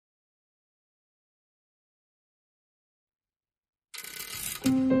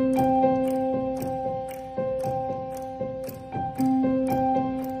There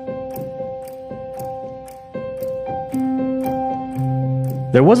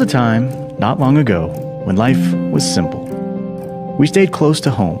was a time, not long ago, when life was simple. We stayed close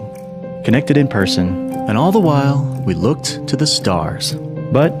to home, connected in person, and all the while, we looked to the stars.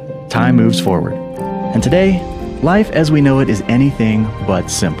 But time moves forward. And today, life as we know it is anything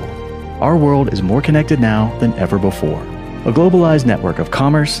but simple. Our world is more connected now than ever before. A globalized network of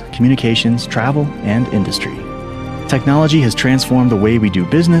commerce, communications, travel, and industry. Technology has transformed the way we do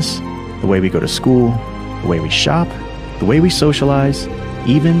business, the way we go to school, the way we shop, the way we socialize,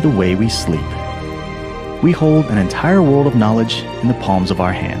 even the way we sleep. We hold an entire world of knowledge in the palms of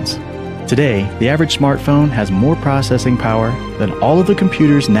our hands. Today, the average smartphone has more processing power than all of the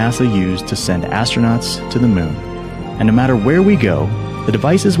computers NASA used to send astronauts to the moon. And no matter where we go, the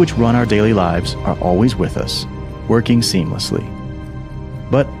devices which run our daily lives are always with us, working seamlessly.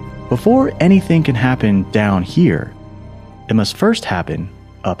 But before anything can happen down here, it must first happen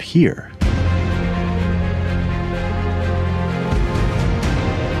up here.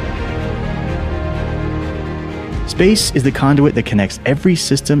 Space is the conduit that connects every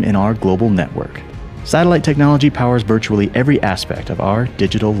system in our global network. Satellite technology powers virtually every aspect of our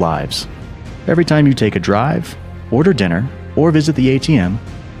digital lives. Every time you take a drive, order dinner, or visit the ATM,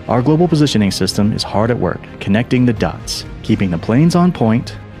 our global positioning system is hard at work, connecting the dots, keeping the planes on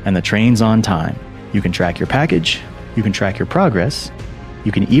point and the trains on time. You can track your package, you can track your progress,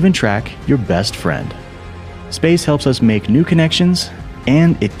 you can even track your best friend. Space helps us make new connections,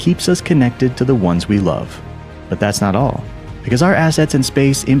 and it keeps us connected to the ones we love. But that's not all, because our assets in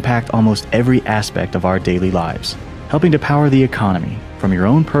space impact almost every aspect of our daily lives, helping to power the economy, from your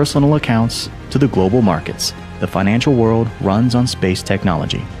own personal accounts to the global markets. The financial world runs on space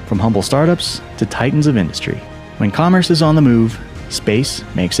technology, from humble startups to titans of industry. When commerce is on the move, space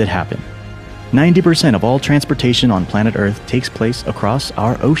makes it happen. 90% of all transportation on planet Earth takes place across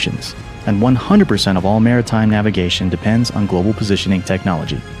our oceans, and 100% of all maritime navigation depends on global positioning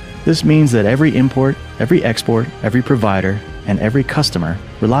technology. This means that every import, every export, every provider, and every customer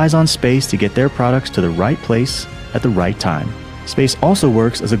relies on space to get their products to the right place at the right time. Space also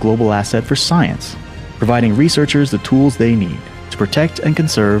works as a global asset for science, providing researchers the tools they need to protect and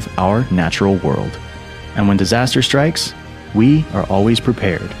conserve our natural world. And when disaster strikes, we are always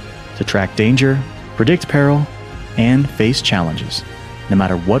prepared to track danger, predict peril, and face challenges, no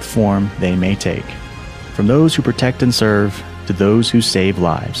matter what form they may take. From those who protect and serve to those who save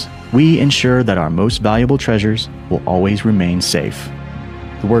lives, we ensure that our most valuable treasures will always remain safe.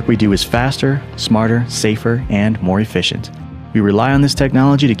 The work we do is faster, smarter, safer, and more efficient. We rely on this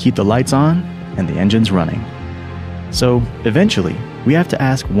technology to keep the lights on and the engines running. So, eventually, we have to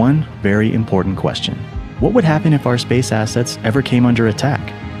ask one very important question. What would happen if our space assets ever came under attack?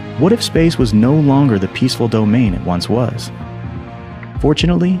 What if space was no longer the peaceful domain it once was?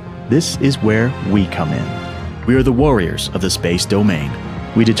 Fortunately, this is where we come in. We are the warriors of the space domain.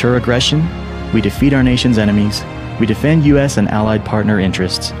 We deter aggression, we defeat our nation's enemies, we defend US and allied partner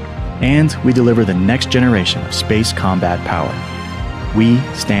interests, and we deliver the next generation of space combat power. We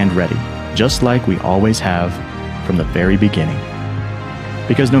stand ready, just like we always have from the very beginning.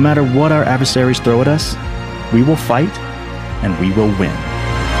 Because no matter what our adversaries throw at us, we will fight and we will win.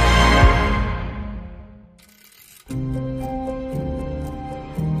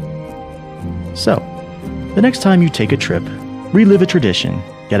 So, the next time you take a trip, relive a tradition,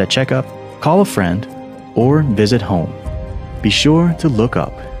 get a checkup, call a friend, or visit home, be sure to look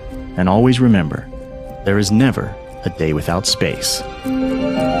up and always remember, there is never a day without space.